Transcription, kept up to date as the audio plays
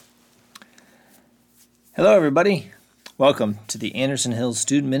Hello, everybody. Welcome to the Anderson Hills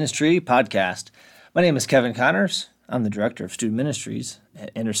Student Ministry podcast. My name is Kevin Connors. I'm the Director of Student Ministries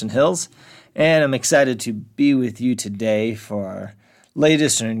at Anderson Hills, and I'm excited to be with you today for our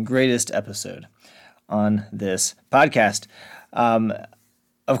latest and greatest episode on this podcast.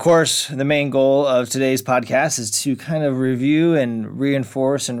 Of course, the main goal of today's podcast is to kind of review and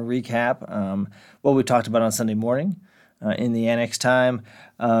reinforce and recap what we talked about on Sunday morning in the annex time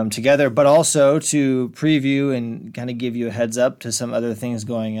together, but also to preview and kind of give you a heads up to some other things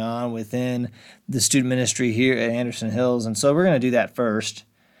going on within the student ministry here at Anderson Hills. And so we're going to do that first,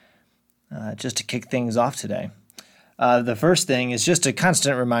 just to kick things off today. The first thing is just a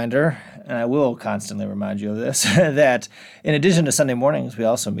constant reminder, and I will constantly remind you of this, that in addition to Sunday mornings, we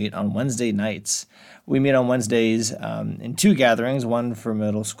also meet on Wednesday nights. We meet on Wednesdays in two gatherings, one for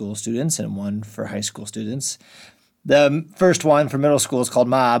middle school students and one for high school students. The first one for middle school is called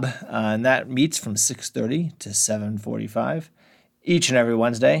MOB, and that meets from 6:30 to 7:45 each and every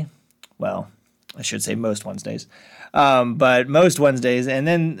Wednesday. Well, I should say most Wednesdays, but most Wednesdays. And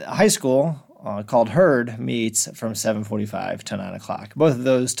then high school, called HERD, meets from 7:45 to 9 o'clock. Both of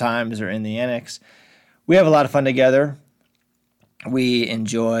those times are in the annex. We have a lot of fun together. We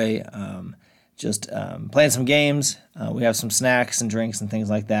enjoy just playing some games. We have some snacks and drinks and things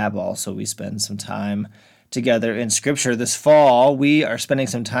like that, but also we spend some time together in Scripture. This fall, we are spending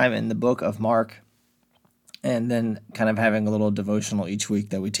some time in the book of Mark and then kind of having a little devotional each week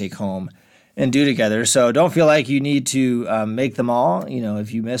that we take home and do together. So don't feel like you need to make them all. You know,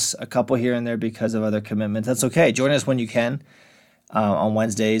 if you miss a couple here and there because of other commitments, that's okay. Join us when you can on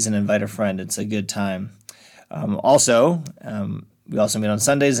Wednesdays and invite a friend. It's a good time. We also meet on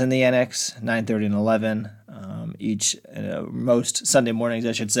Sundays in the annex, 9:30 and 11 each, most Sunday mornings,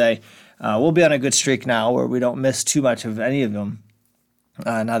 I should say. We'll be on a good streak now where we don't miss too much of any of them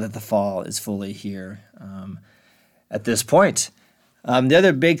now that the fall is fully here at this point. The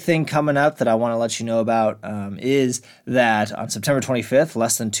other big thing coming up that I want to let you know about is that on September 25th,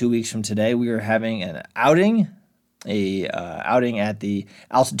 less than 2 weeks from today, we are having an outing at the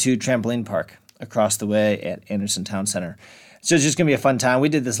Altitude Trampoline Park across the way at Anderson Town Center. So it's just going to be a fun time. We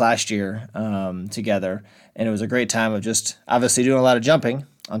did this last year together, and it was a great time of just obviously doing a lot of jumping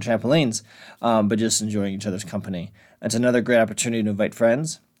on trampolines, but just enjoying each other's company. It's another great opportunity to invite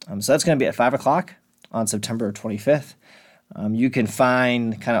friends. So that's going to be at 5 o'clock on September 25th. You can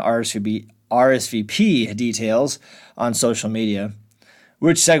find kind of RSVP details on social media,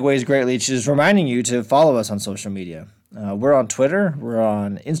 which segues greatly to just reminding you to follow us on social media. We're on Twitter, we're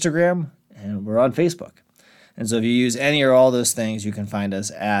on Instagram, and we're on Facebook. And so if you use any or all those things, you can find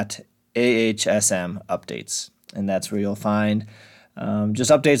us at AHSM Updates. And that's where you'll find just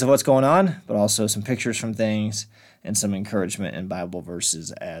updates of what's going on, but also some pictures from things and some encouragement and Bible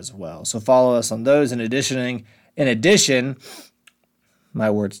verses as well. So follow us on those. In addition, my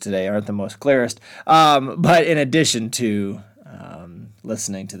words today aren't the most clearest, but in addition to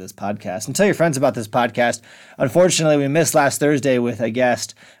listening to this podcast, and tell your friends about this podcast. Unfortunately, we missed last Thursday with a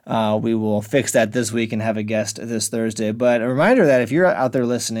guest. We will fix that this week and have a guest this Thursday. But a reminder that if you're out there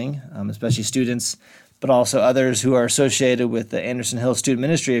listening, especially students, but also others who are associated with the Anderson Hills Student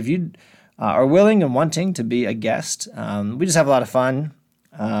Ministry, if you are willing and wanting to be a guest, we just have a lot of fun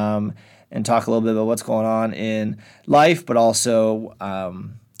and talk a little bit about what's going on in life, but also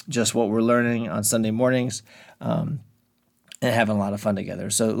just what we're learning on Sunday mornings and having a lot of fun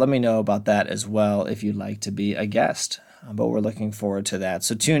together. So let me know about that as well if you'd like to be a guest, but we're looking forward to that.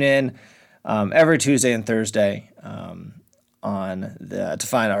 So tune in every Tuesday and Thursday to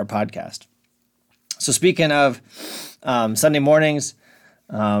find our podcast. So speaking of Sunday mornings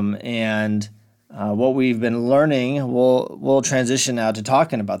and what we've been learning, we'll transition now to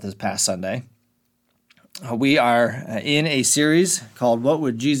talking about this past Sunday. We are in a series called What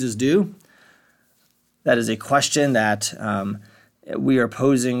Would Jesus Do? That is a question that we are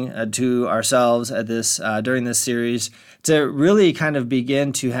posing to ourselves at this during this series to really kind of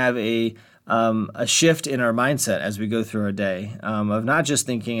begin to have a shift in our mindset as we go through our day of not just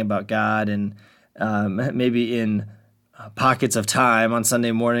thinking about God and maybe in pockets of time on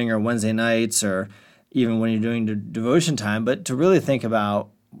Sunday morning or Wednesday nights or even when you're doing devotion time, but to really think about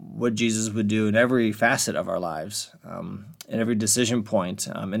what Jesus would do in every facet of our lives, in every decision point,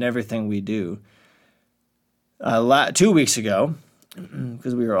 in everything we do. 2 weeks ago,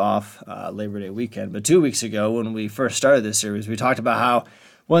 because we were off Labor Day weekend, but 2 weeks ago when we first started this series, we talked about how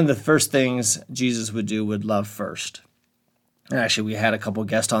one of the first things Jesus would do would love first. And actually, we had a couple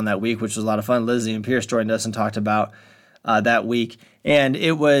guests on that week, which was a lot of fun. Lizzie and Pierce joined us and talked about that week, and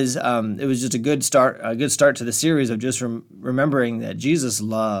it was just a good start to the series of just remembering that Jesus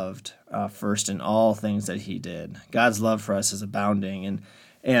loved first in all things that he did. God's love for us is abounding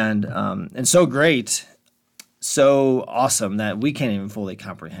and so great, so awesome that we can't even fully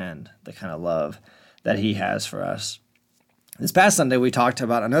comprehend the kind of love that he has for us. This past Sunday, we talked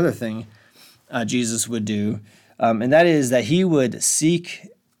about another thing Jesus would do, and that is that he would seek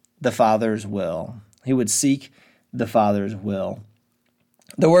the Father's will. He would seek the Father's will.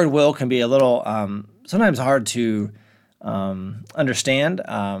 The word will can be a little sometimes hard to understand,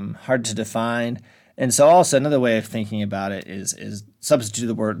 hard to define. And so also another way of thinking about it is substitute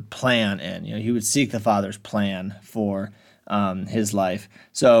the word plan in. He would seek the Father's plan for his life.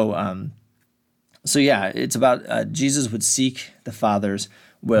 So yeah, it's about Jesus would seek the Father's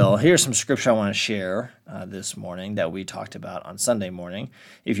will. Here's some scripture I want to share this morning that we talked about on Sunday morning.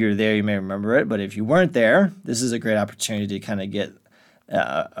 If you're there, you may remember it, but if you weren't there, this is a great opportunity to kind of get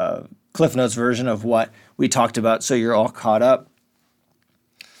a Cliff Notes version of what we talked about so you're all caught up.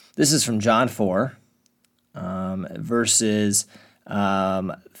 This is from John 4, verses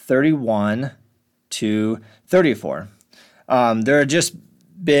 31 to 34. There had just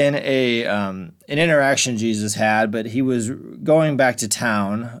been an interaction Jesus had, but he was going back to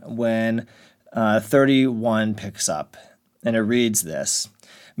town when 31 picks up, and it reads this.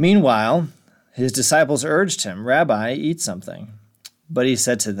 Meanwhile, his disciples urged him, "Rabbi, eat something." But he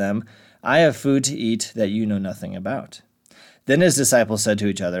said to them, "I have food to eat that you know nothing about." Then his disciples said to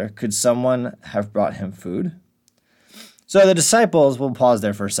each other, "Could someone have brought him food?" So the disciples, we'll pause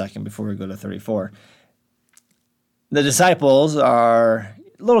there for a second before we go to 34. The disciples are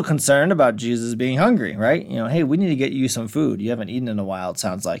a little concerned about Jesus being hungry, right? Hey, we need to get you some food. You haven't eaten in a while, it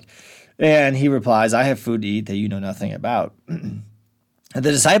sounds like. And he replies, "I have food to eat that you know nothing about." And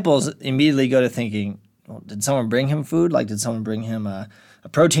the disciples immediately go to thinking, well, did someone bring him food? Like, did someone bring him a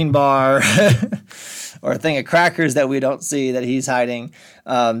protein bar or a thing of crackers that we don't see that he's hiding?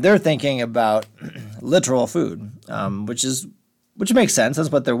 They're thinking about literal food, which makes sense.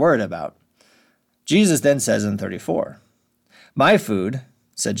 That's what they're worried about. Jesus then says in 34, "My food,"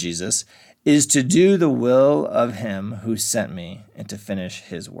 said Jesus, "is to do the will of him who sent me and to finish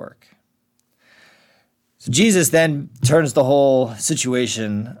his work." So Jesus then turns the whole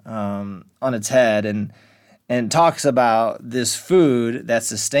situation on its head and talks about this food that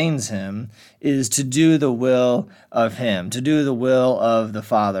sustains him is to do the will of him, to do the will of the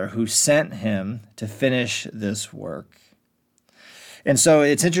Father who sent him to finish this work. And so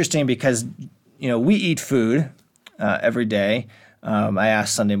it's interesting because, we eat food every day. I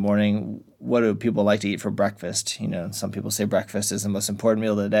asked Sunday morning, what do people like to eat for breakfast? Some people say breakfast is the most important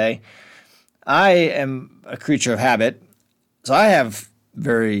meal of the day. I am a creature of habit, so I have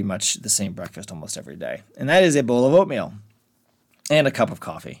very much the same breakfast almost every day, and that is a bowl of oatmeal and a cup of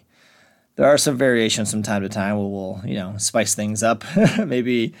coffee. There are some variations from time to time where we'll, spice things up,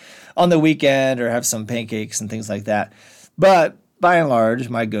 maybe on the weekend or have some pancakes and things like that. But by and large,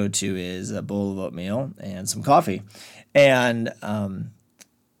 my go-to is a bowl of oatmeal and some coffee. And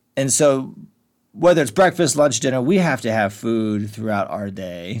so whether it's breakfast, lunch, dinner, we have to have food throughout our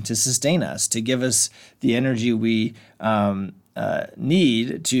day to sustain us, to give us the energy we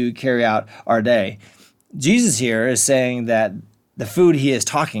need to carry out our day. Jesus here is saying that the food he is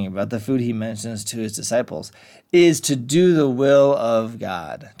talking about, the food he mentions to his disciples, is to do the will of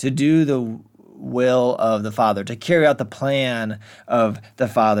God, to do the will of the Father, to carry out the plan of the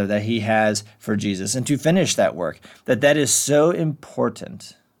Father that he has for Jesus, and to finish that work. That is so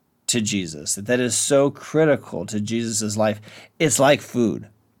important to Jesus, that is so critical to Jesus' life. It's like food.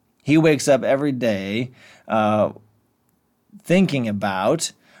 He wakes up every day thinking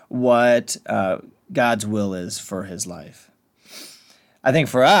about what God's will is for his life. I think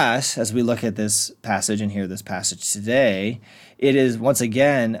for us, as we look at this passage and hear this passage today, it is once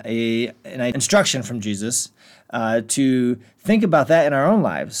again an instruction from Jesus to think about that in our own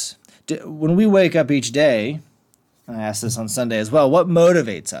lives. When we wake up each day, I asked this on Sunday as well, what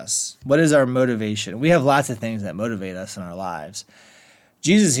motivates us? What is our motivation? We have lots of things that motivate us in our lives.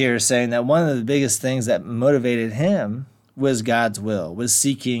 Jesus here is saying that one of the biggest things that motivated him was God's will, was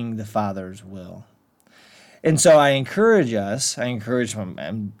seeking the Father's will. And so I'm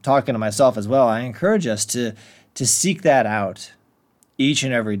talking to myself as well, I encourage us to seek that out each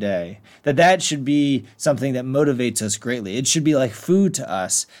and every day. That should be something that motivates us greatly. It should be like food to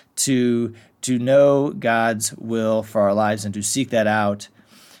us to know God's will for our lives and to seek that out.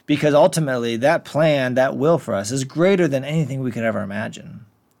 Because ultimately that plan, that will for us is greater than anything we could ever imagine.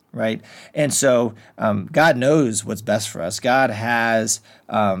 Right? And so God knows what's best for us. God has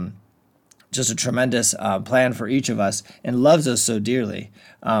just a tremendous plan for each of us and loves us so dearly.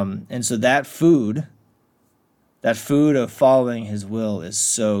 And so that food of following his will is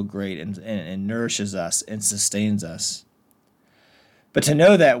so great and nourishes us and sustains us. But to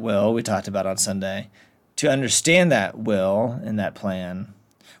know that will, we talked about on Sunday, to understand that will and that plan,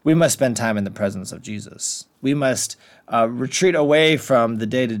 we must spend time in the presence of Jesus. We must retreat away from the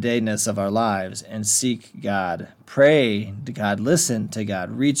day-to-dayness of our lives and seek God, pray to God, listen to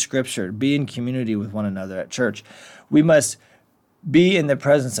God, read Scripture, be in community with one another at church. We must be in the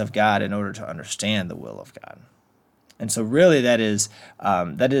presence of God in order to understand the will of God. And so really that is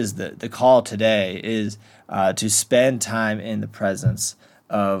the call today is to spend time in the presence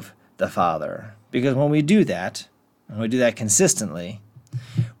of the Father. Because when we do that consistently,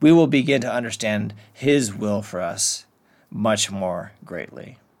 we will begin to understand his will for us much more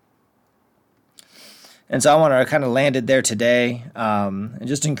greatly. And so I want to kind of land it there today and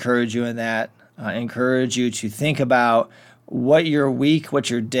just encourage you in that, encourage you to think about what your week, what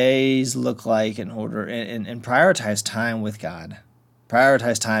your days look like in order, and prioritize time with God.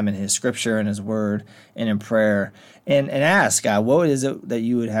 Prioritize time in his scripture and his word and in prayer. And ask God, what is it that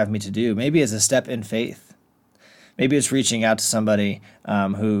you would have me to do? Maybe it's a step in faith. Maybe it's reaching out to somebody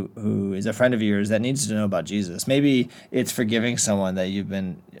who is a friend of yours that needs to know about Jesus. Maybe it's forgiving someone that you've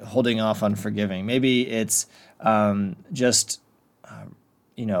been holding off on forgiving. Maybe it's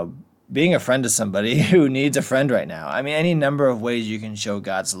being a friend to somebody who needs a friend right now. I mean, any number of ways you can show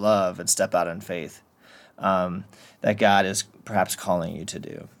God's love and step out in faith that God is perhaps calling you to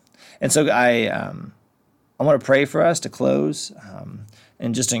do. And so I want to pray for us to close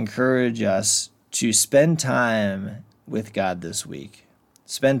and just encourage us to spend time with God this week.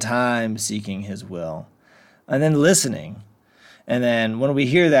 Spend time seeking his will and then listening. And then when we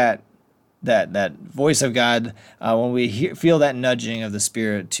hear that voice of God, when we feel that nudging of the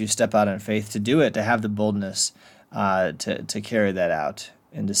Spirit to step out in faith, to do it, to have the boldness to carry that out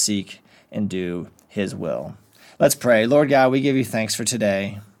and to seek and do his will. Let's pray. Lord God, we give you thanks for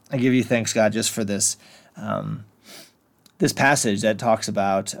today. I give you thanks, God, just for this this passage that talks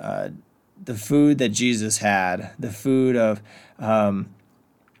about the food that Jesus had, the food of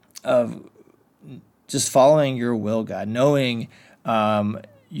just following your will, God, knowing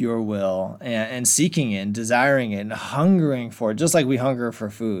your will and seeking it, and desiring it, and hungering for it, just like we hunger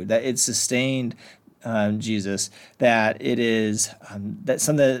for food, that it sustained Jesus, that it is that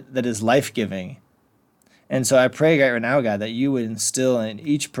something that is life-giving. And so I pray right now, God, that you would instill in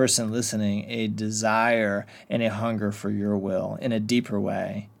each person listening a desire and a hunger for your will in a deeper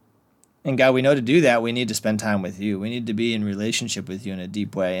way. And God, we know to do that, we need to spend time with you. We need to be in relationship with you in a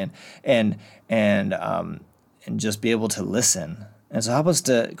deep way and just be able to listen. And so help us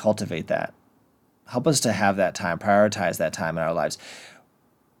to cultivate that. Help us to have that time, prioritize that time in our lives.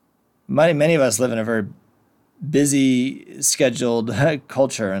 Many of us live in a very busy, scheduled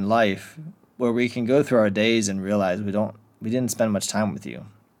culture and life where we can go through our days and realize we didn't spend much time with you.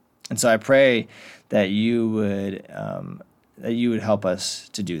 And so I pray that you would help us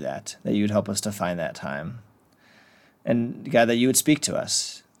to do that you would help us to find that time. And God, that you would speak to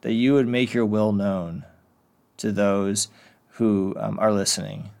us, that you would make your will known to those who are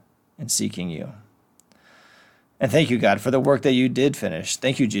listening and seeking you. And thank you, God, for the work that you did finish.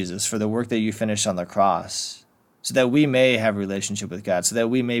 Thank you, Jesus, for the work that you finished on the cross, so that we may have a relationship with God, so that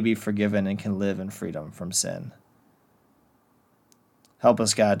we may be forgiven and can live in freedom from sin. Help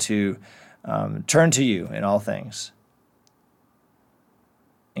us, God, to turn to you in all things.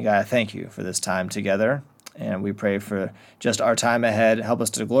 And God, I thank you for this time together, and we pray for just our time ahead. Help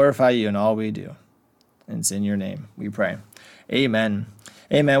us to glorify you in all we do. And it's in your name we pray. Amen.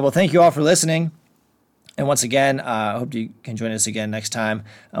 Amen. Well, thank you all for listening. And once again, I hope you can join us again next time.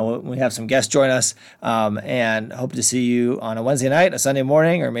 We have some guests join us, and hope to see you on a Wednesday night, a Sunday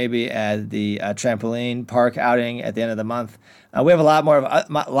morning, or maybe at the trampoline park outing at the end of the month. We have a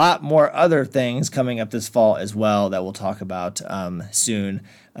lot more other things coming up this fall as well that we'll talk about soon,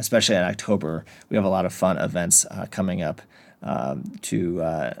 especially in October. We have a lot of fun events coming up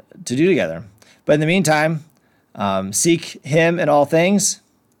to do together. But in the meantime, seek him in all things,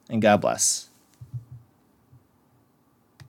 and God bless.